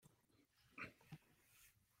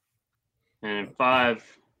And 5,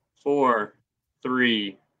 4,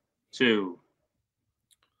 3, 2.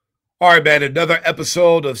 All right, man. Another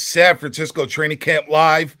episode of San Francisco Training Camp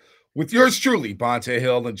Live with yours truly, Bonte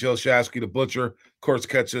Hill and Joe Shasky, the Butcher. Of course,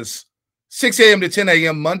 catch us 6 a.m. to 10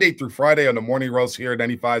 a.m. Monday through Friday on the morning roast here at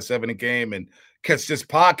 95.7 A Game, and catch this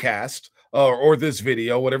podcast or this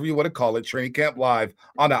video, whatever you want to call it, Training Camp Live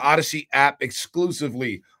on the Odyssey app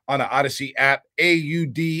exclusively on the Odyssey app,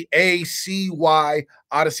 AUDACY,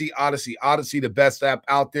 Odyssey, the best app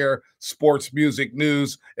out there, sports, music,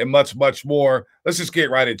 news, and much, much more. Let's just get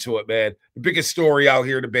right into it, man. The biggest story out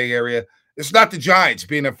here in the Bay Area, it's not the Giants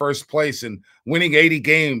being in first place and winning 80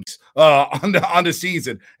 games on the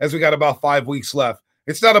season, as we got about 5 weeks left.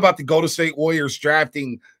 It's not about the Golden State Warriors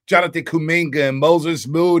drafting Jonathan Kuminga and Moses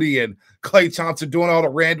Moody and Klay Thompson doing all the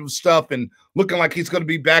random stuff and looking like he's going to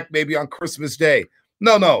be back maybe on Christmas Day.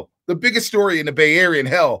 No. The biggest story in the Bay Area, and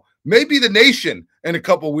hell, maybe the nation in a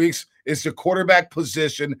couple of weeks, is the quarterback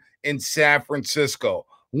position in San Francisco.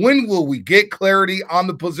 When will we get clarity on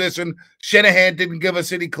the position? Shanahan didn't give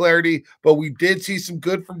us any clarity, but we did see some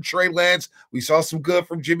good from Trey Lance. We saw some good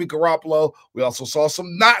from Jimmy Garoppolo. We also saw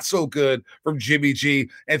some not so good from Jimmy G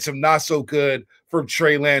and some not so good from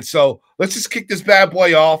Trey Lance. So let's just kick this bad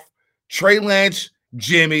boy off. Trey Lance,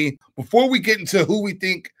 Jimmy. Before we get into who we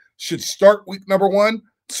think should start week number one,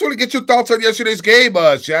 just want to get your thoughts on yesterday's game,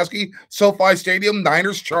 Shasky. SoFi Stadium,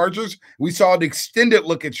 Niners, Chargers. We saw an extended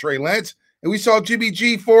look at Trey Lance, and we saw Jimmy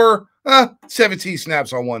G for 17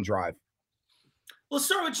 snaps on one drive. Let's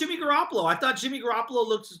start with Jimmy Garoppolo. I thought Jimmy Garoppolo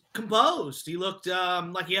looked composed. He looked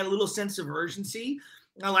like he had a little sense of urgency.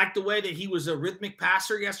 I liked the way that he was a rhythmic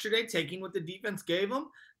passer yesterday, taking what the defense gave him.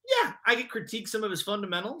 Yeah, I could critique some of his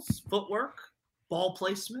fundamentals, footwork, ball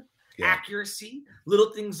placement, accuracy,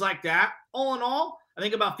 little things like that. All in all, I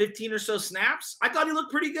think about 15 or so snaps. I thought he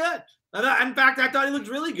looked pretty good. In fact, I thought he looked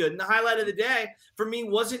really good. And the highlight of the day for me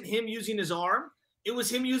wasn't him using his arm. It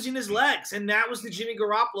was him using his legs. And that was the Jimmy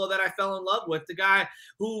Garoppolo that I fell in love with, the guy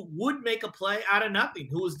who would make a play out of nothing,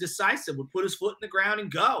 who was decisive, would put his foot in the ground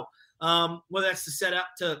and go, whether that's to set up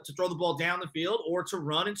to throw the ball down the field or to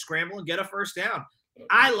run and scramble and get a first down.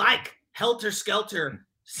 I like helter-skelter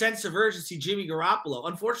sense of urgency Jimmy Garoppolo.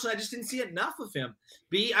 Unfortunately, I just didn't see enough of him.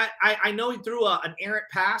 I know he threw an errant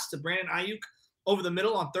pass to Brandon Ayuk over the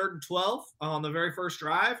middle on 3rd and 12 on the very first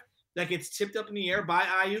drive that gets tipped up in the air by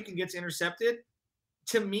Ayuk and gets intercepted.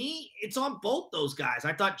 To me, it's on both those guys.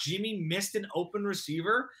 I thought Jimmy missed an open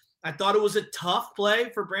receiver. I thought it was a tough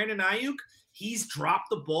play for Brandon Ayuk. He's dropped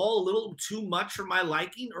the ball a little too much for my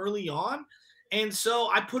liking early on. And so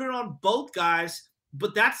I put it on both guys.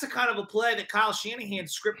 But that's the kind of a play that Kyle Shanahan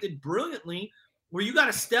scripted brilliantly, where you got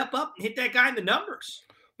to step up and hit that guy in the numbers.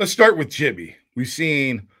 Let's start with Jimmy. We've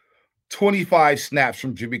seen 25 snaps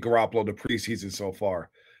from Jimmy Garoppolo the preseason so far.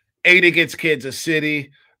 8 against Kansas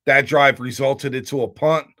City. That drive resulted into a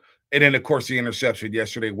punt. And then, of course, the interception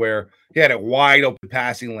yesterday where he had a wide open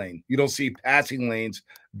passing lane. You don't see passing lanes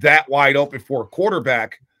that wide open for a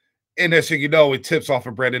quarterback. And as you know, it tips off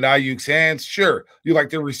of Brandon Ayuk's hands. Sure, you like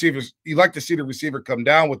to see the receiver come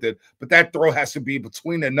down with it, but that throw has to be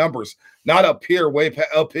between the numbers, not up here, way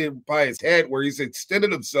up here by his head where he's extended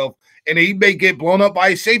himself, and he may get blown up by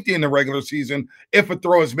a safety in the regular season if a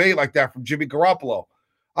throw is made like that from Jimmy Garoppolo.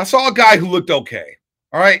 I saw a guy who looked okay.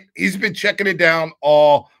 All right, he's been checking it down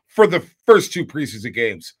all for the first 2 preseason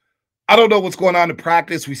games. I don't know what's going on in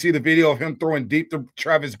practice. We see the video of him throwing deep to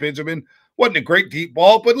Travis Benjamin. Wasn't a great deep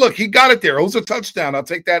ball, but look, he got it there. It was a touchdown. I'll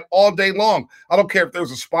take that all day long. I don't care if there's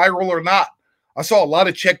a spiral or not. I saw a lot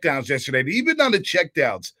of checkdowns yesterday. Even on the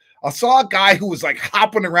checkdowns, I saw a guy who was like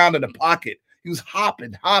hopping around in the pocket. He was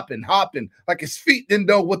hopping, like his feet didn't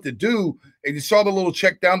know what to do. And you saw the little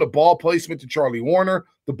check down, the ball placement to Charlie Warner,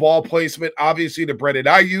 the ball placement, obviously, to Brandon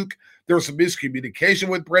Ayuk. There was some miscommunication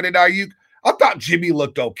with Brandon Ayuk. I thought Jimmy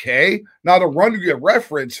looked okay. Now, the run you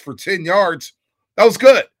reference for 10 yards, that was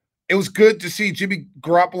good. It was good to see Jimmy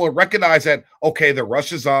Garoppolo recognize that, okay, the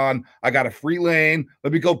rush is on. I got a free lane.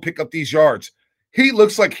 Let me go pick up these yards. He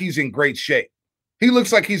looks like he's in great shape. He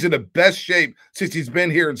looks like he's in the best shape since he's been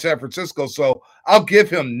here in San Francisco. So I'll give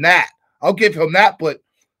him that. But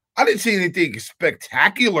I didn't see anything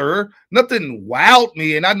spectacular. Nothing wowed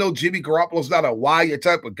me. And I know Jimmy Garoppolo's not a wow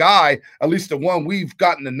type of guy, at least the one we've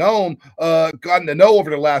gotten to know over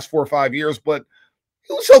the last 4 or 5 years. But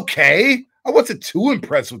it was okay. I wasn't too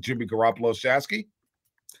impressed with Jimmy Garoppolo, Shasky.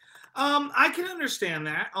 I can understand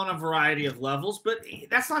that on a variety of levels, but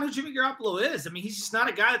that's not who Jimmy Garoppolo is. I mean, he's just not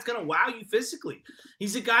a guy that's going to wow you physically.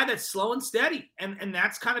 He's a guy that's slow and steady, and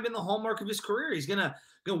that's kind of been the hallmark of his career. He's going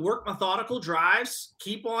to work methodical drives,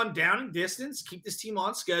 keep on down and distance, keep this team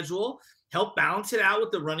on schedule, help balance it out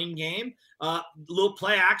with the running game, little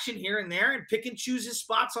play action here and there, and pick and choose his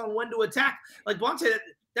spots on when to attack. Like Bonte,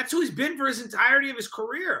 that's who he's been for his entirety of his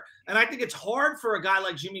career. And I think it's hard for a guy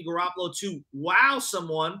like Jimmy Garoppolo to wow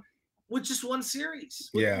someone with just one series,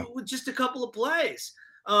 with just a couple of plays.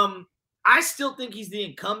 I still think he's the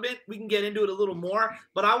incumbent. We can get into it a little more,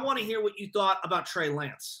 but I want to hear what you thought about Trey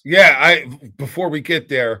Lance. Yeah, before we get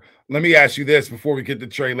there, let me ask you this before we get to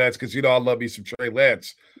Trey Lance, because I love me some Trey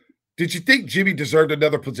Lance. Did you think Jimmy deserved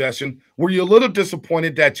another possession? Were you a little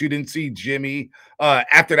disappointed that you didn't see Jimmy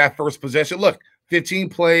after that first possession? Look, 15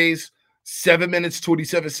 plays, 7 minutes,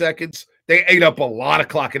 27 seconds. They ate up a lot of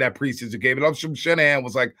clock in that preseason game. And I'm sure Shanahan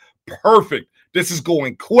was like, perfect. This is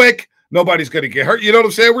going quick. Nobody's going to get hurt. You know what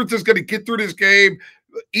I'm saying? We're just going to get through this game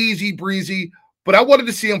easy breezy. But I wanted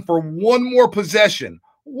to see him for one more possession,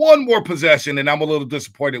 and I'm a little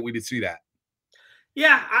disappointed we didn't see that.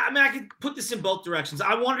 Yeah, I mean, I could put this in both directions.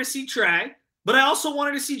 I wanted to see Trey, but I also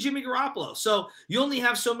wanted to see Jimmy Garoppolo. So you only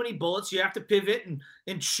have so many bullets. You have to pivot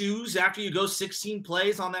and choose after you go 16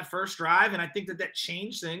 plays on that first drive, and I think that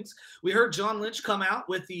changed things. We heard John Lynch come out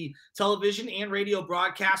with the television and radio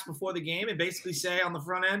broadcast before the game and basically say on the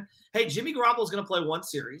front end, hey, Jimmy Garoppolo is going to play one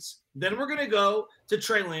series. Then we're going to go to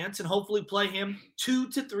Trey Lance and hopefully play him 2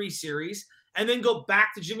 to 3 series and then go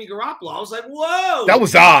back to Jimmy Garoppolo. I was like, whoa. That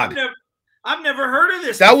was odd. I've never heard of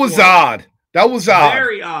this before. Was odd. That was odd.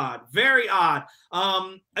 Very odd. Very odd.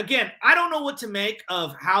 Again, I don't know what to make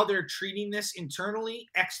of how they're treating this internally,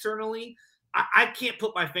 externally. I can't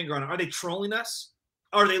put my finger on it. Are they trolling us?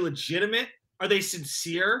 Are they legitimate? Are they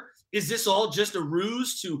sincere? Is this all just a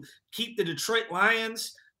ruse to keep the Detroit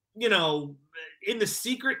Lions, in the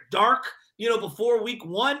secret dark, before week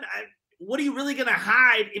 1? What are you really going to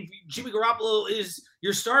hide if Jimmy Garoppolo is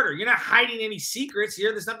your starter? You're not hiding any secrets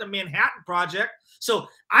here. There's not the Manhattan Project. So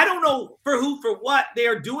I don't know for what they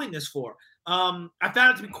are doing this for. I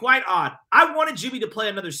found it to be quite odd. I wanted Jimmy to play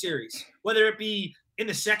another series, whether it be in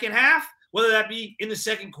the second half, whether that be in the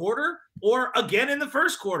second quarter, or again in the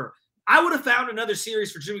first quarter. I would have found another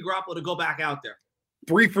series for Jimmy Garoppolo to go back out there.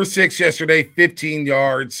 3 for 6 yesterday, 15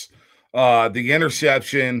 yards, the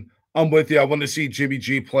interception. I'm with you. I want to see Jimmy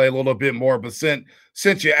G play a little bit more. But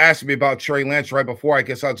since you asked me about Trey Lance right before, I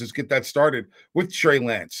guess I'll just get that started with Trey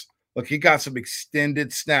Lance. Look, he got some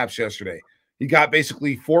extended snaps yesterday. He got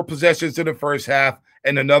basically 4 possessions in the first half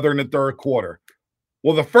and another in the third quarter.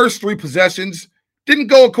 Well, the first 3 possessions didn't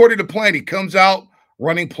go according to plan. He comes out,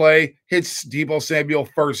 running play, hits Deebo Samuel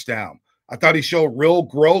first down. I thought he showed real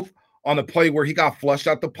growth on the play where he got flushed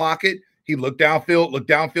out the pocket. He looked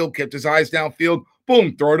downfield, kept his eyes downfield.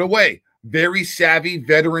 Boom, throw it away. Very savvy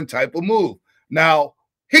veteran type of move. Now,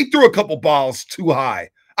 he threw a couple balls too high.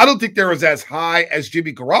 I don't think they was as high as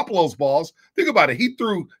Jimmy Garoppolo's balls. Think about it.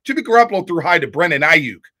 Jimmy Garoppolo threw high to Brandon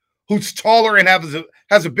Ayuk, who's taller and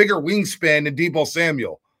has a bigger wingspan than Deebo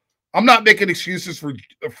Samuel. I'm not making excuses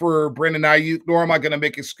for Brandon Ayuk, nor am I going to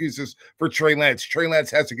make excuses for Trey Lance. Trey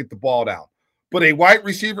Lance has to get the ball down. But a wide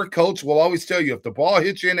receiver coach will always tell you, if the ball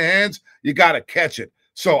hits you in the hands, you got to catch it.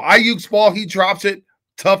 So Ayuk's ball, he drops it.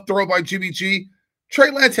 Tough throw by Jimmy G.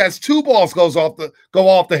 Trey Lance has 2 balls go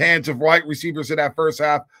off the hands of wide receivers in that first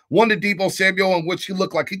half. One to Deebo Samuel, in which he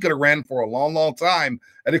looked like he could have ran for a long, long time.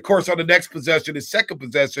 And, of course, on the next possession, his second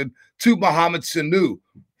possession, to Mohamed Sanu.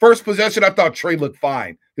 First possession, I thought Trey looked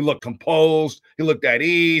fine. He looked composed. He looked at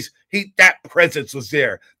ease. That presence was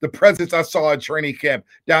there. The presence I saw in training camp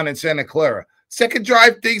down in Santa Clara. Second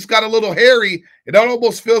drive, things got a little hairy. It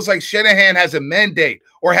almost feels like Shanahan has a mandate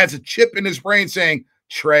or has a chip in his brain saying,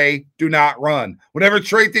 Trey, do not run. Whenever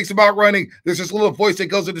Trey thinks about running, there's this little voice that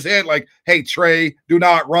goes in his head like, hey, Trey, do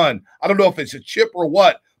not run. I don't know if it's a chip or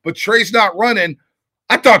what, but Trey's not running.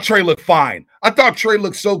 I thought Trey looked fine. I thought Trey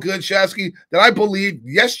looked so good, Shasky, that I believed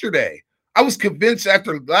yesterday. I was convinced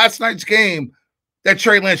after last night's game that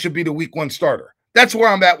Trey Lance should be the week 1 starter. That's where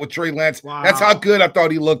I'm at with Trey Lance. Wow. That's how good I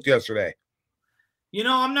thought he looked yesterday.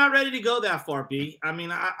 I'm not ready to go that far, B. I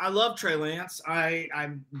mean, I love Trey Lance.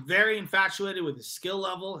 I'm very infatuated with his skill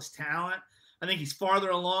level, his talent. I think he's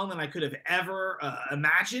farther along than I could have ever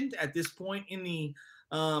imagined at this point in the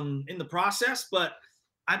process. But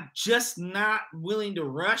I'm just not willing to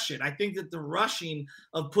rush it. I think that the rushing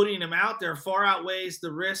of putting him out there far outweighs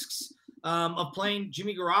the risks of playing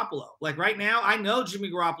Jimmy Garoppolo. Like right now, I know Jimmy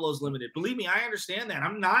Garoppolo is limited. Believe me, I understand that.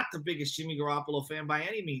 I'm not the biggest Jimmy Garoppolo fan by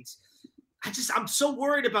any means. I'm so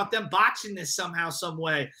worried about them botching this somehow, some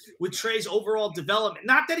way with Trey's overall development.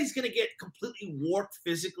 Not that he's going to get completely warped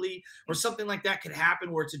physically or something like that could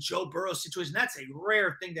happen where it's a Joe Burrow situation. That's a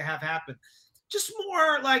rare thing to have happen. Just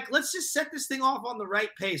more like, let's just set this thing off on the right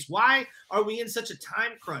pace. Why are we in such a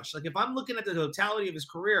time crunch? Like, if I'm looking at the totality of his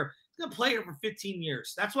career, he's going to play here for 15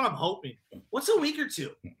 years. That's what I'm hoping. What's a week or two?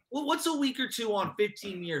 Well, what's a week or two on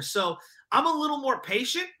 15 years? So I'm a little more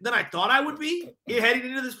patient than I thought I would be heading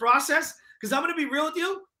into this process. Because I'm going to be real with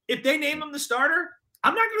you. If they name him the starter,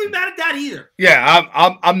 I'm not going to be mad at that either. Yeah,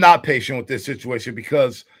 I'm not patient with this situation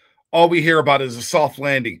because all we hear about is a soft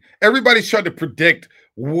landing. Everybody's trying to predict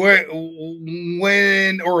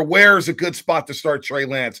when or where is a good spot to start Trey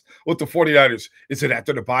Lance with the 49ers. Is it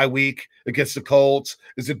after the bye week against the Colts?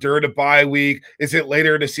 Is it during the bye week? Is it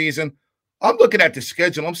later in the season? I'm looking at the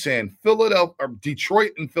schedule. I'm saying Philadelphia, or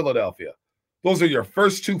Detroit and Philadelphia. Those are your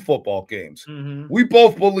first 2 football games. Mm-hmm. We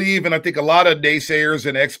both believe, and I think a lot of naysayers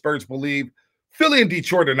and experts believe, Philly and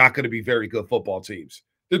Detroit are not going to be very good football teams.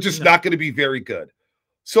 They're just not going to be very good.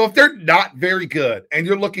 So if they're not very good and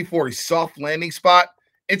you're looking for a soft landing spot,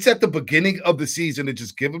 it's at the beginning of the season to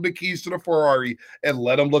just give them the keys to the Ferrari and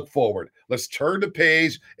let them look forward. Let's turn the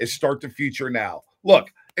page and start the future now.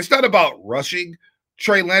 Look, it's not about rushing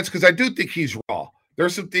Trey Lance because I do think he's raw.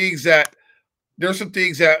 There's some things that,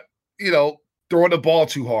 throwing the ball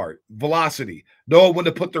too hard, velocity, knowing when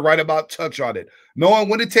to put the right amount touch on it, knowing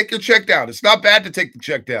when to take your check down. It's not bad to take the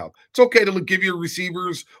check down. It's okay to give your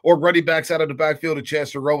receivers or running backs out of the backfield a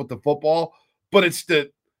chance to run with the football, but it's the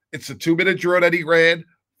 2-minute drill that he ran,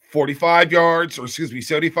 75 yards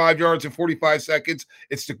in 45 seconds.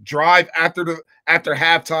 It's the drive after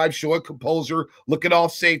halftime, showing composure, looking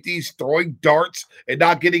off safeties, throwing darts, and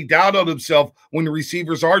not getting down on himself when the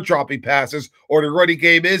receivers are dropping passes or the running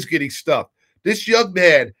game is getting stuffed. This young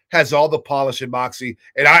man has all the polish and moxie,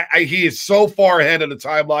 and he is so far ahead of the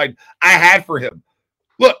timeline I had for him.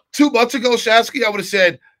 Look, 2 months ago, Shasky, I would have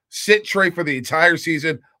said, sit Trey for the entire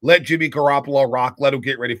season, let Jimmy Garoppolo rock, let him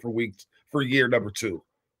get ready for year number 2.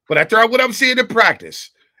 But after what I'm seeing in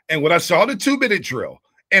practice, and when I saw the 2-minute drill,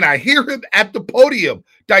 and I hear him at the podium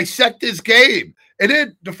dissect his game, and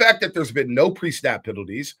then the fact that there's been no pre-snap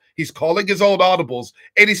penalties, he's calling his own audibles,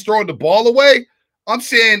 and he's throwing the ball away, I'm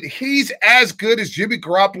saying he's as good as Jimmy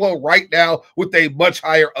Garoppolo right now with a much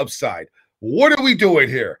higher upside. What are we doing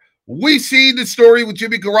here? We've seen the story with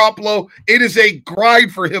Jimmy Garoppolo. It is a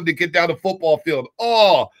grind for him to get down the football field.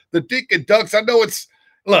 Oh, the Dick and Ducks. I know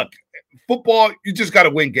look, football, you just got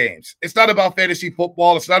to win games. It's not about fantasy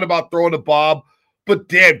football. It's not about throwing a bomb. But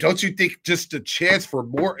damn, don't you think just the chance for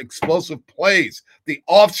more explosive plays, the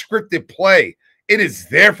off-scripted play, it is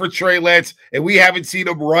there for Trey Lance, and we haven't seen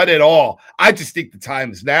him run at all. I just think the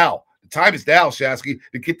time is now. The time is now, Shasky,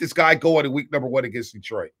 to get this guy going in week number 1 against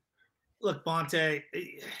Detroit. Look, Bonte,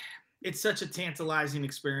 it's such a tantalizing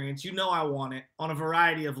experience. You know I want it on a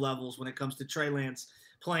variety of levels when it comes to Trey Lance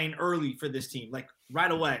playing early for this team, like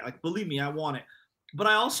right away. Like, believe me, I want it. But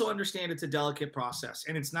I also understand it's a delicate process,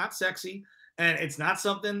 and it's not sexy, and it's not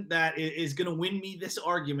something that is going to win me this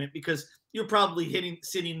argument because you're probably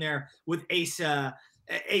sitting there with ace of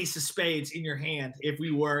spades in your hand if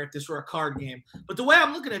this were a card game. But the way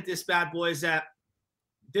I'm looking at this bad boy is that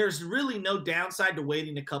there's really no downside to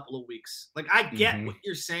waiting a couple of weeks. Like, I get what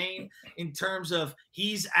you're saying in terms of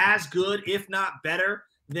he's as good, if not better,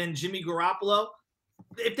 than Jimmy Garoppolo.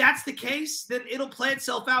 If that's the case, then it'll play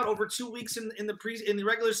itself out over 2 weeks in the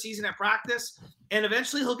regular season at practice, and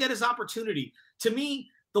eventually he'll get his opportunity. To me,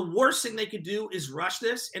 the worst thing they could do is rush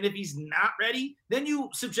this, and if he's not ready, then you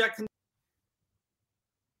subject him.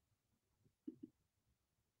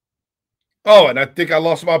 Oh, and I think I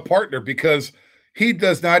lost my partner because he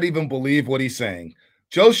does not even believe what he's saying.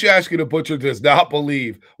 Joe Shasky, the Butcher, does not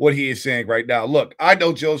believe what he is saying right now. Look, I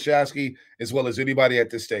know Joe Shasky as well as anybody at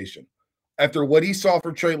this station. After what he saw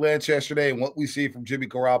from Trey Lance yesterday and what we see from Jimmy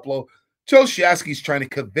Garoppolo, Joe Shasky's trying to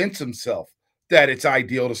convince himself that it's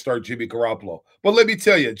ideal to start Jimmy Garoppolo. But let me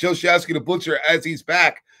tell you, Joe Shasky, the Butcher, as he's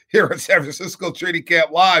back here at San Francisco Training Camp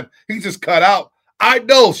Live, he just cut out. I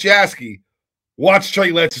know Shasky wants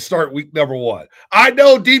Trey Lance to start week number 1. I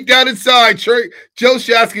know deep down inside, Joe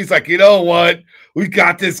Shasky's like, you know what? We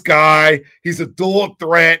got this guy. He's a dual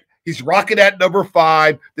threat. He's rocking at number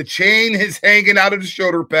 5. The chain is hanging out of the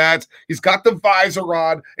shoulder pads. He's got the visor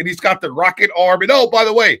on, and he's got the rocket arm. And, oh, by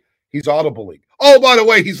the way, he's audibling. Oh, by the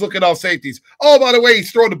way, he's looking off safeties. Oh, by the way,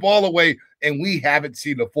 he's throwing the ball away, and we haven't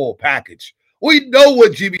seen the full package. We know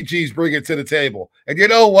what Jimmy G's bringing to the table. And you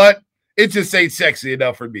know what? It just ain't sexy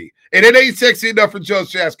enough for me. And it ain't sexy enough for Joe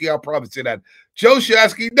Shasky, I'll promise you that. Joe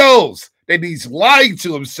Shasky knows that he's lying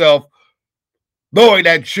to himself knowing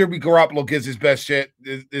that Jimmy Garoppolo gives his best chance,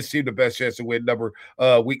 this team the best chance to win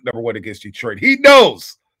week number 1 against Detroit. He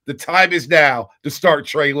knows the time is now to start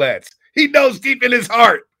Trey Lance. He knows deep in his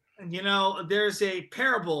heart. And there's a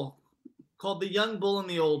parable called The Young Bull and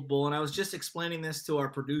the Old Bull. And I was just explaining this to our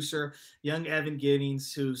producer, young Evan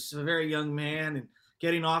Giddings, who's a very young man and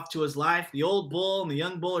getting off to his life. The old bull and the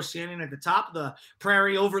young bull are standing at the top of the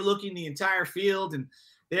prairie overlooking the entire field. And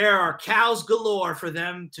there are cows galore for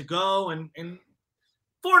them to go and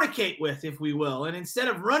fornicate with, if we will. And instead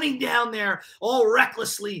of running down there all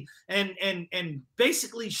recklessly and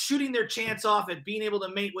basically shooting their chance off at being able to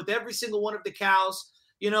mate with every single one of the cows,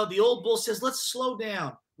 the old bull says, let's slow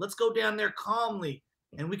down. Let's go down there calmly,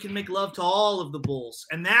 and we can make love to all of the bulls.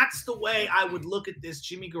 And that's the way I would look at this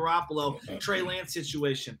Jimmy Garoppolo, Trey Lance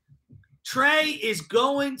situation. Trey is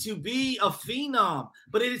going to be a phenom,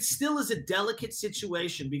 but it still is a delicate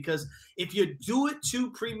situation because if you do it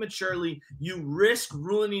too prematurely, you risk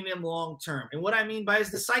ruining him long term. And what I mean by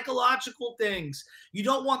is the psychological things. You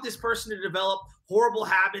don't want this person to develop horrible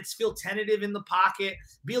habits, feel tentative in the pocket,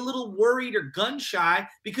 be a little worried or gun shy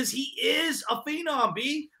because he is a phenom,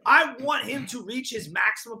 B. I want him to reach his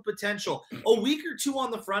maximum potential. A week or two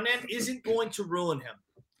on the front end isn't going to ruin him.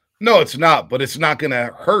 No, it's not, but it's not going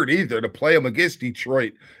to hurt either to play him against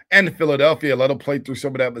Detroit and Philadelphia. Let him play through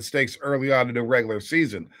some of that mistakes early on in the regular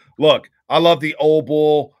season. Look, I love the old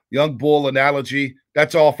bull, young bull analogy.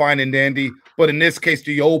 That's all fine and dandy. But in this case,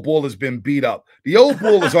 the old bull has been beat up. The old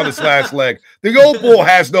bull is on his last leg. The old bull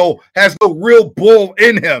has no real bull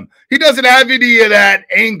in him. He doesn't have any of that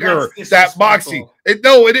anger, that moxie.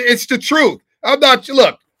 It's the truth. I'm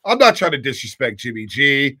not trying to disrespect Jimmy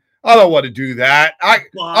G. I don't want to do that. I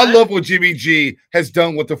love what Jimmy G has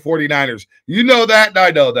done with the 49ers. You know that, and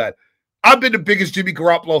I know that. I've been the biggest Jimmy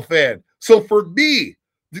Garoppolo fan. So for me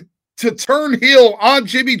to turn heel on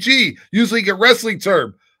Jimmy G, using a wrestling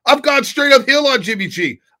term, I've gone straight up heel on Jimmy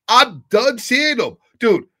G. I'm done seeing him.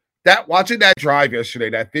 Dude, watching that drive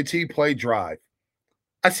yesterday, that 15-play drive,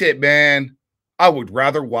 I said, man, I would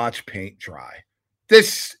rather watch paint dry.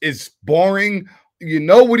 This is boring. You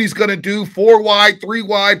know what he's going to do. 4 wide, 3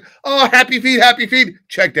 wide. Oh, happy feet,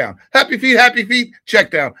 check down. Happy feet,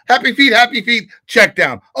 check down. Happy feet, check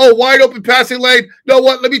down. Oh, wide open passing lane. You know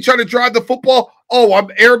what? Let me try to drive the football. Oh, I'm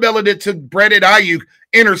airbailing it to Brandon Ayuk.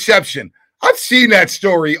 Interception. I've seen that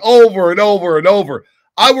story over and over and over.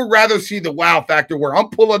 I would rather see the wow factor where I'm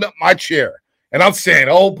pulling up my chair and I'm saying,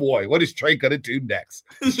 oh, boy, what is Trey going to do next?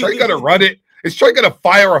 Is Trey going to run it? Is Trey going to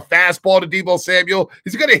fire a fastball to Deebo Samuel?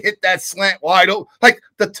 He's going to hit that slant wide open. Like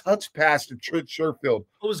the touch pass to Trent Sherfield.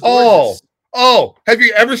 It was gorgeous. Oh, have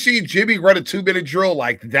you ever seen Jimmy run a 2-minute drill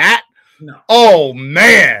like that? No. Oh,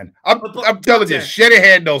 man. I'm telling you,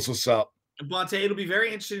 Shanahan knows what's up. Bonte, it'll be very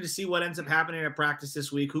interesting to see what ends up happening at practice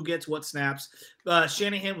this week, who gets what snaps.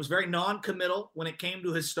 Shanahan was very non-committal when it came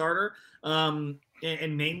to his starter and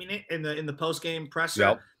naming it in the post-game presser.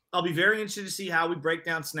 Yep. I'll be very interested to see how we break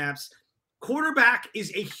down snaps. Quarterback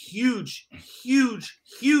is a huge, huge,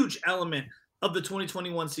 huge element of the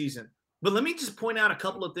 2021 season. But let me just point out a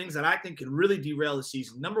couple of things that I think can really derail the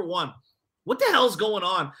season. Number one, what the hell's going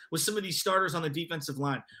on with some of these starters on the defensive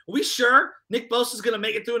line? Are we sure Nick Bosa is going to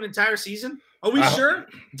make it through an entire season? Are we sure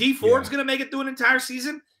Dee Ford's going to make it through an entire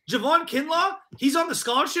season? Javon Kinlaw, he's on the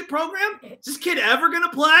scholarship program. Is this kid ever going to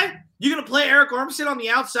play? You're going to play Eric Armstead on the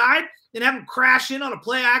outside and have him crash in on a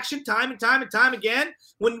play action time and time and time again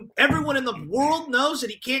when everyone in the world knows that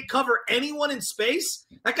he can't cover anyone in space?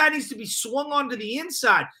 That guy needs to be swung onto the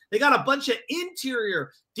inside. They got a bunch of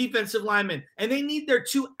interior defensive linemen, and they need their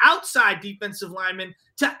 2 outside defensive linemen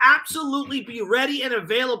to absolutely be ready and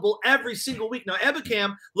available every single week. Now,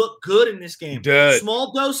 Ebukam looked good in this game.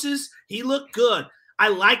 Small doses, he looked good. I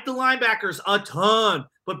like the linebackers a ton,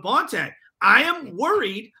 but Bonte, I am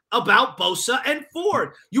worried about Bosa and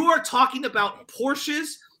Ford. You are talking about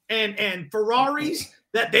Porsches and Ferraris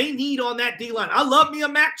that they need on that D-line. I love me a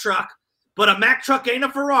Mack truck, but a Mack truck ain't a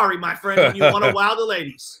Ferrari, my friend, when you want to wow the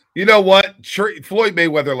ladies. You know what? Floyd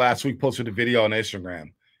Mayweather last week posted a video on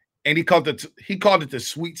Instagram, and he called it the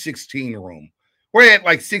Sweet 16 room, where he had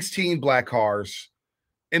like 16 black cars,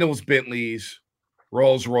 and it was Bentleys,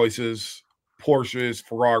 Rolls Royces, Porsches,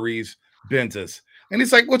 Ferraris, Benzes. And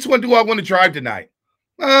he's like, which one do I want to drive tonight?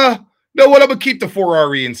 Know what? I'm going to keep the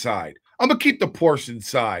Ferrari inside. I'm going to keep the Porsche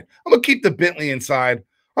inside. I'm going to keep the Bentley inside.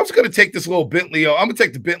 I'm just going to take this little Bentley. I'm going to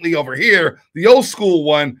take the Bentley over here, the old school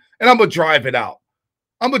one, and I'm going to drive it out.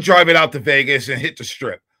 I'm going to drive it out to Vegas and hit the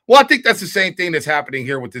strip. Well, I think that's the same thing that's happening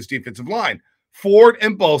here with this defensive line. Ford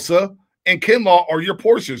and Bosa and Kinlaw are your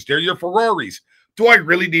Porsches. They're your Ferraris. Do I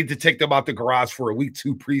really need to take them out the garage for a week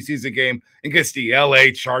 2 preseason game against the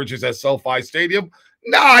LA Chargers at SoFi Stadium?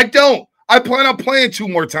 No, I don't. I plan on playing 2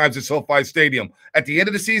 more times at SoFi Stadium at the end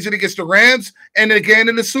of the season against the Rams and again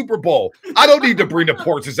in the Super Bowl. I don't need to bring the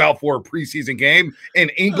Porches out for a preseason game in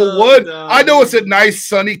Inglewood. Oh, no. I know it's a nice,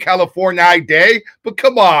 sunny California day, but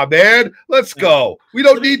come on, man. Let's go. We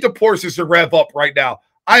don't need the Porches to rev up right now.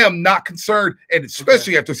 I am not concerned, and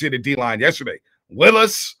especially after seeing the D-line yesterday.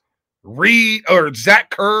 Willis, Reed, or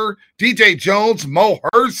Zach Kerr, DJ Jones, Mo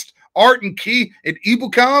Hurst, Arden Key, and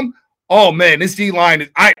Ibukam. Oh, man, this D-line,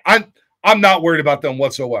 I'm not worried about them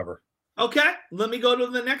whatsoever. Okay, let me go to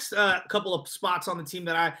the next couple of spots on the team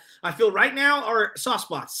that I feel right now are soft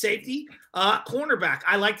spots. Safety, cornerback.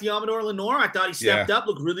 I like Amador Lenore. I thought he stepped up,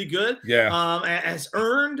 looked really good. Yeah. Has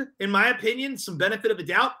earned, in my opinion, some benefit of a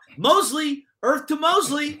doubt. Mosley, Earth to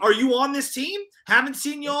Mosley, are you on this team? Haven't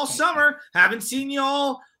seen you all summer. Haven't seen you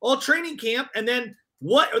all training camp. And then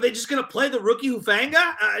what? Are they just going to play the rookie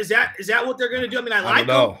Hufanga? Is that what they're going to do? I mean, I like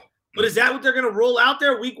them, but is that what they're going to roll out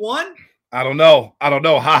there week 1? I don't know.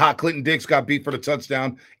 Ha-ha, Clinton Dix got beat for the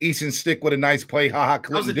touchdown. Easton Stick with a nice play. Ha-ha,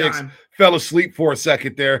 Clinton Dix fell asleep for a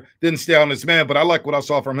second there. Didn't stay on his man, but I like what I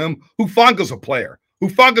saw from him. Hufanga's a player.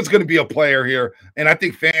 Hufanga's going to be a player here, and I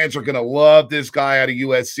think fans are going to love this guy out of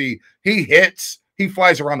USC. He hits. He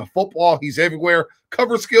flies around the football. He's everywhere.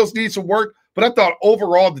 Cover skills need some work, but I thought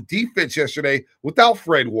overall the defense yesterday, without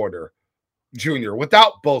Fred Warner Jr.,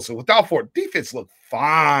 without Bosa, without Ford, defense looked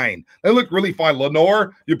fine. They look really fine.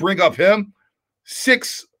 Lenore, you bring up him.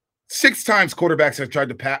 Six times quarterbacks have tried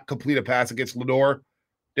to complete a pass against Lenore.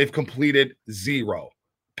 They've completed 0.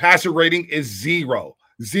 Passer rating is 0.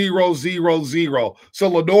 0, 0, 0. So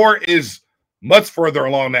Lenore is much further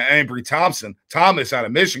along than Ambry Thomas out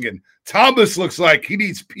of Michigan. Thomas looks like he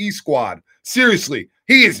needs P squad. Seriously,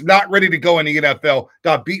 he is not ready to go in the NFL.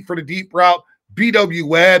 Got beat for the deep route. BW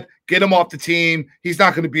Webb, get him off the team. He's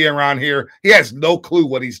not going to be around here. He has no clue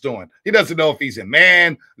what he's doing. He doesn't know if he's in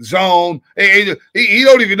man, zone. He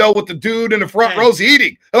don't even know what the dude in the front row's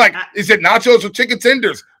eating. Like, is it nachos or chicken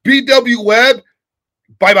tenders? BW Webb,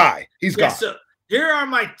 bye-bye. He's gone. So here are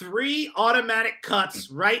my 3 automatic cuts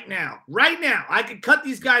right now. Right now. I could cut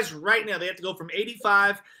these guys right now. They have to go from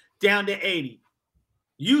 85 down to 80.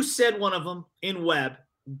 You said one of them in Webb.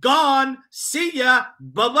 Gone. See ya.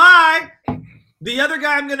 Bye-bye. The other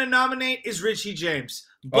guy I'm going to nominate is Richie James.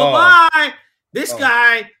 Bye-bye. This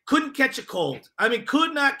guy couldn't catch a cold. I mean,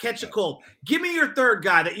 could not catch a cold. Give me your third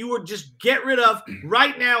guy that you would just get rid of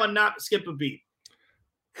right now and not skip a beat.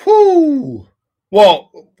 Whew.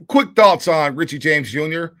 Well, quick thoughts on Richie James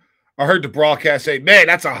Jr. I heard the broadcast say, man,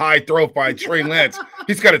 that's a high throw by Trey Lance.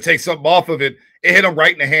 He's got to take something off of it. It hit him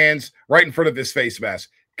right in the hands, right in front of his face mask.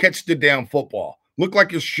 Catch the damn football. Look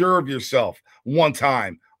like you're sure of yourself one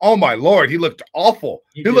time. Oh, my Lord. He looked awful.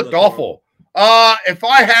 He looked awful. If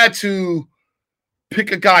I had to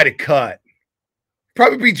pick a guy to cut,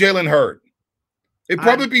 probably be Jalen Hurd. It'd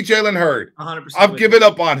probably be Jalen Hurd. 100%. I've given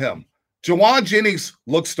up on him. Jawan Jennings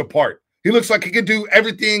looks the part. He looks like he could do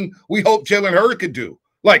everything we hope Jalen Hurd could do.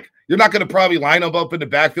 Like, you're not going to probably line him up in the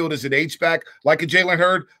backfield as an H-back like a Jalen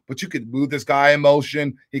Hurd, but you could move this guy in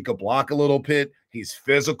motion. He could block a little bit. He's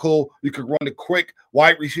physical. You could run a quick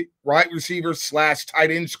wide receiver /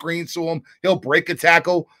 tight end screen to him. He'll break a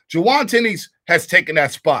tackle. Jawan Jennings has taken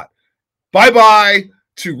that spot. Bye-bye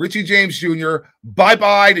to Richie James Jr.,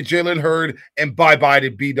 bye-bye to Jalen Hurd, and bye-bye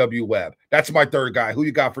to B.W. Webb. That's my third guy. Who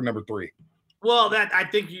you got for number 3? Well, I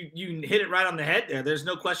think you hit it right on the head there. There's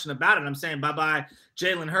no question about it. I'm saying bye-bye,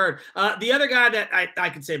 Jalen Hurd. The other guy that I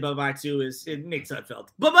could say bye-bye to is Nate Sudfeld.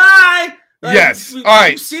 Bye-bye! Yes. All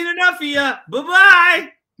right. We've seen enough of you. Bye-bye!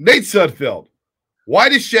 Nate Sudfeld. Why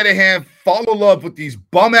does Shanahan fall in love with these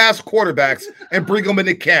bum-ass quarterbacks and bring them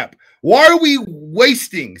into camp? Why are we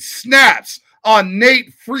wasting snaps on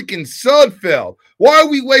Nate freaking Sudfeld? Why are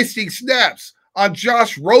we wasting snaps on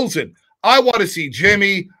Josh Rosen? I want to see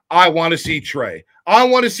Jimmy. I want to see Trey. I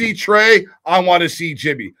want to see Trey. I want to see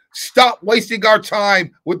Jimmy. Stop wasting our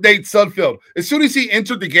time with Nate Sudfeld. As soon as he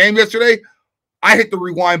entered the game yesterday, I hit the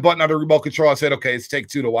rewind button on the remote control. I said, okay, it's take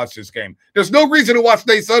 2 to watch this game. There's no reason to watch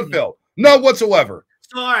Nate Sudfeld. None whatsoever.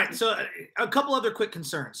 So, all right. So a couple other quick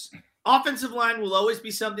concerns. Offensive line will always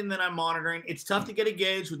be something that I'm monitoring. It's tough to get a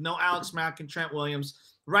gauge with no Alex Mack and Trent Williams.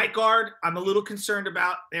 Right guard, I'm a little concerned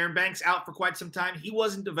about. Aaron Banks out for quite some time. He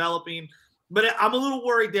wasn't developing. But I'm a little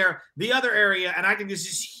worried there. The other area, and I think this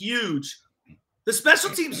is huge, the special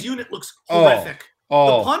teams unit looks horrific.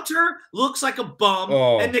 The punter looks like a bum,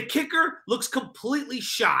 and the kicker looks completely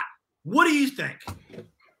shot. What do you think?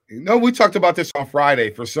 No, we talked about this on Friday.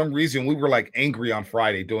 For some reason, we were like angry on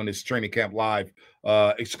Friday doing this training camp live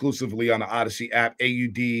exclusively on the Odyssey app,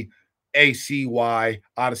 AUDACY,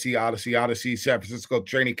 Odyssey, San Francisco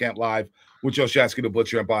training camp live with Joe Shasky, the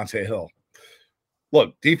Butcher, and Bonte Hill.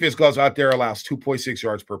 Look, defense goes out there, allows 2.6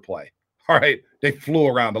 yards per play. All right, they flew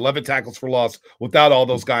around 11 tackles for loss without all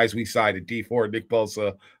those guys we cited: D Ford, Nick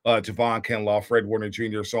Bosa, Javon Kinlaw, Fred Warner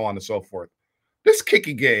Jr., so on and so forth. This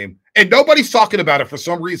kicking game, and nobody's talking about it for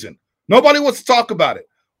some reason. Nobody wants to talk about it.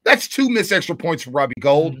 That's 2 missed extra points for Robbie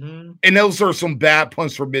Gould, and those are some bad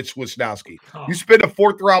punts for Mitch Wisnowski. Oh. You spend a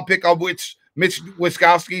 4th-round pick on Mitch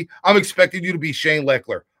Wisnowski, I'm expecting you to be Shane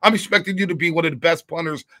Leckler. I'm expecting you to be one of the best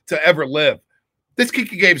punters to ever live. This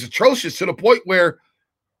kicking game is atrocious to the point where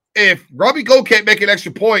if Robbie Gould can't make an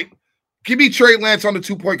extra point, give me Trey Lance on the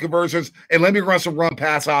 2-point conversions and let me run some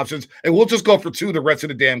run-pass options, and we'll just go for 2 the rest of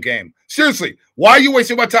the damn game. Seriously, why are you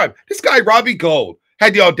wasting my time? This guy, Robbie Gould,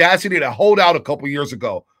 had the audacity to hold out a couple years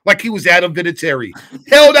ago like he was Adam Vinatieri.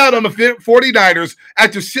 Held out on the 49ers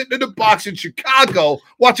after sitting in the box in Chicago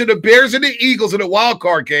watching the Bears and the Eagles in a wild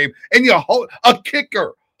card game, and a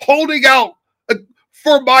kicker holding out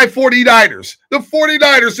for my 49ers. The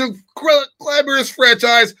 49ers, the glamorous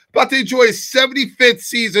franchise, about to enjoy his 75th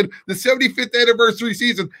season, the 75th anniversary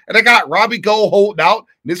season, and I got Robbie Gould holding out,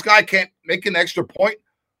 and this guy can't make an extra point.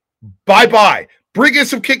 Bye-bye. Bring in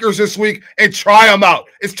some kickers this week and try them out.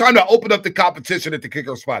 It's time to open up the competition at the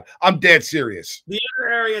kicker spot. I'm dead serious. The other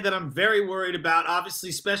area that I'm very worried about,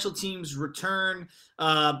 obviously, special teams return,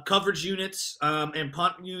 coverage units, and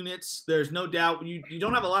punt units. There's no doubt you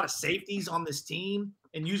don't have a lot of safeties on this team,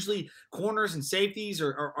 and usually corners and safeties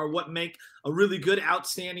are what make a really good,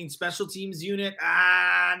 outstanding special teams unit.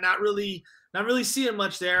 Not really seeing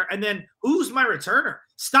much there. And then who's my returner?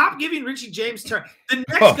 Stop giving Richie James turn. The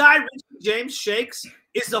next guy Richie James shakes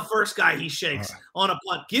is the first guy he shakes on a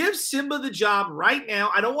punt. Give Simba the job right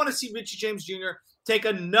now. I don't want to see Richie James Jr. take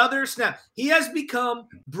another snap. He has become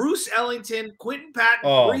Bruce Ellington, Quentin Patton.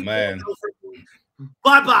 Oh, man.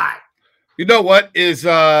 Bye-bye. You know what is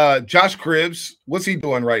Josh Cribbs? What's he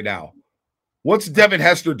doing right now? What's Devin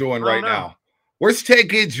Hester doing right now? Where's Ted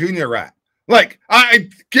Ginn Jr. at? Like,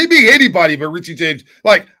 give me anybody but Richie James.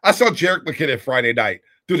 Like, I saw Jerick McKinnon Friday night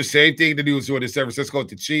do the same thing that he was doing in San Francisco with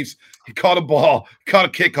the Chiefs. He caught a ball, caught a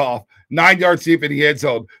kickoff, 9 yards deep in the end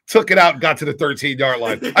zone, took it out and got to the 13-yard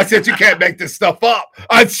line. I said, you can't make this stuff up.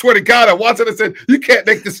 I swear to God, I watched it and said, you can't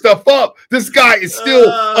make this stuff up. This guy is still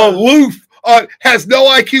aloof, has no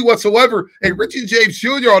IQ whatsoever. And Richie James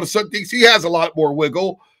Jr. on the sudden thinks he has a lot more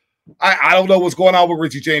wiggle. I don't know what's going on with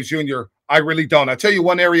Richie James Jr. I really don't. I tell you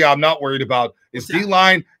one area I'm not worried about is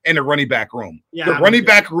D-line and the running back room. Yeah, the running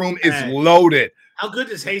back room is loaded. How good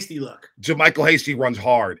does Hasty look? JaMycal Hasty runs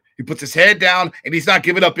hard. He puts his head down, and he's not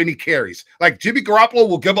giving up any carries. Like Jimmy Garoppolo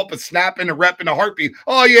will give up a snap and a rep in a heartbeat.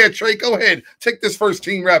 Oh, yeah, Trey, go ahead. Take this first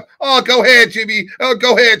team rep. Oh, go ahead, Jimmy. Oh,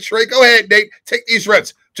 go ahead, Trey. Go ahead, Nate. Take these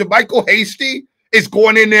reps. JaMycal Hasty is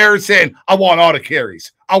going in there and saying, I want all the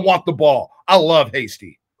carries. I want the ball. I love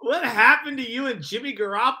Hasty. What happened to you and Jimmy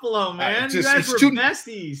Garoppolo, man? You guys were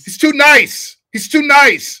besties. He's too nice. He's too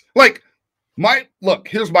nice. Like,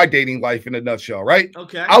 here's my dating life in a nutshell, right?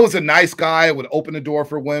 Okay. I was a nice guy. I would open the door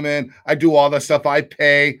for women. I do all that stuff. I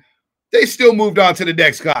pay. They still moved on to the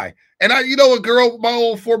next guy. And a girl, my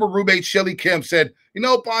old former roommate, Shelly Kim, said,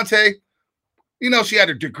 Bonte, she had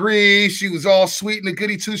her degree. She was all sweet and a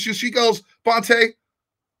goody two-shoes. She goes, Bonte,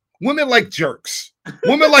 women like jerks.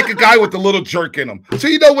 Women like a guy with a little jerk in them. So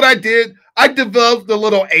you know what I did? I developed a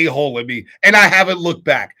little a-hole in me, and I haven't looked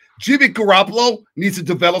back. Jimmy Garoppolo needs to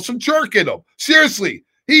develop some jerk in him. Seriously,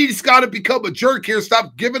 he's got to become a jerk here.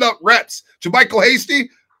 Stop giving up reps. JaMycal Hasty,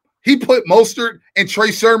 he put Mostert and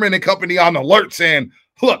Trey Sermon and company on alert saying,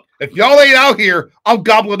 look, if y'all ain't out here, I'm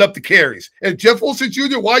gobbling up the carries. And Jeff Wilson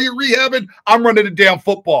Jr., while you're rehabbing, I'm running the damn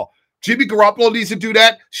football. Jimmy Garoppolo needs to do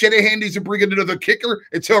that. Shanahan needs to bring in another kicker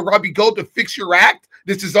and tell Robbie Gould to fix your act.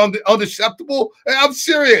 This is unacceptable. I'm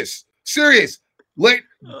serious.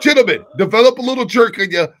 Gentlemen, develop a little jerk in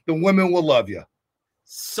you. The women will love you.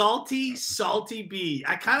 Salty B.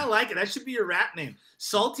 I kind of like it. That should be your rap name.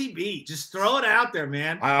 Salty B. Just throw it out there,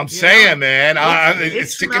 man. I'm saying, man.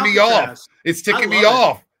 It's ticking me off. It's ticking me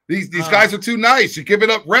off. These guys are too nice. You're giving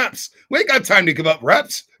up reps. We ain't got time to give up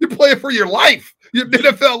reps. You're playing for your life. Your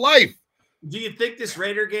NFL life. Do you think this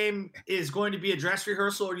Raider game is going to be a dress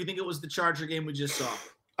rehearsal, or do you think it was the Charger game we just saw?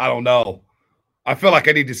 I don't know. I feel like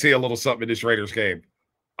I need to see a little something in this Raiders game.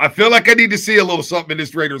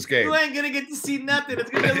 You ain't going to get to see nothing. It's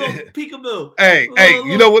going to be a little peekaboo. Hey,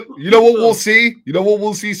 you know what we'll see? You know what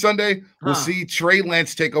we'll see Sunday? We'll see Trey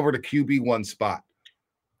Lance take over the QB1 spot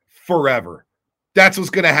forever. That's what's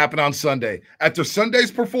going to happen on Sunday. After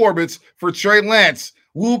Sunday's performance for Trey Lance,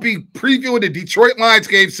 we'll be previewing the Detroit Lions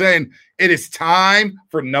game saying it is time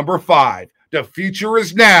for number 5. The future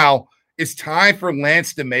is now. It's time for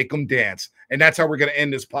Lance to make them dance. And that's how we're going to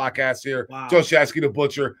end this podcast here. Wow. Joe Shasky, the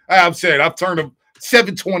Butcher. I'm saying I've turned a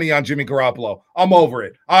 720 on Jimmy Garoppolo. I'm over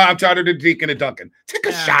it. I'm tired of the Deacon and Duncan. Take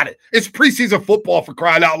a shot at it. It's preseason football, for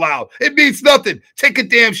crying out loud. It means nothing. Take a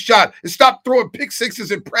damn shot and stop throwing pick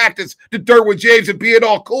sixes in practice to Derwin James and being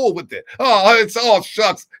all cool with it. Oh, it's all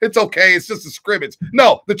shucks. It's okay. It's just a scrimmage.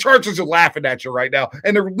 No, the Chargers are laughing at you right now,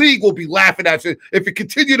 and the league will be laughing at you if you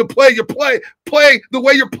continue to play your play the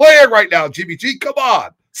way you're playing right now, Jimmy G. Come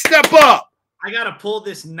on. Step up. I got to pull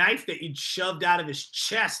this knife that you shoved out of his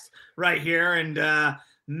chest right here. And,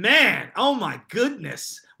 man, oh, my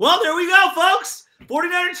goodness. Well, there we go, folks.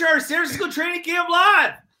 49er Chargers, San Francisco training camp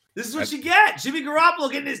live. This is what you get. Jimmy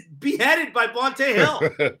Garoppolo getting his beheaded by Vontae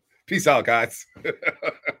Hill. Peace out, guys.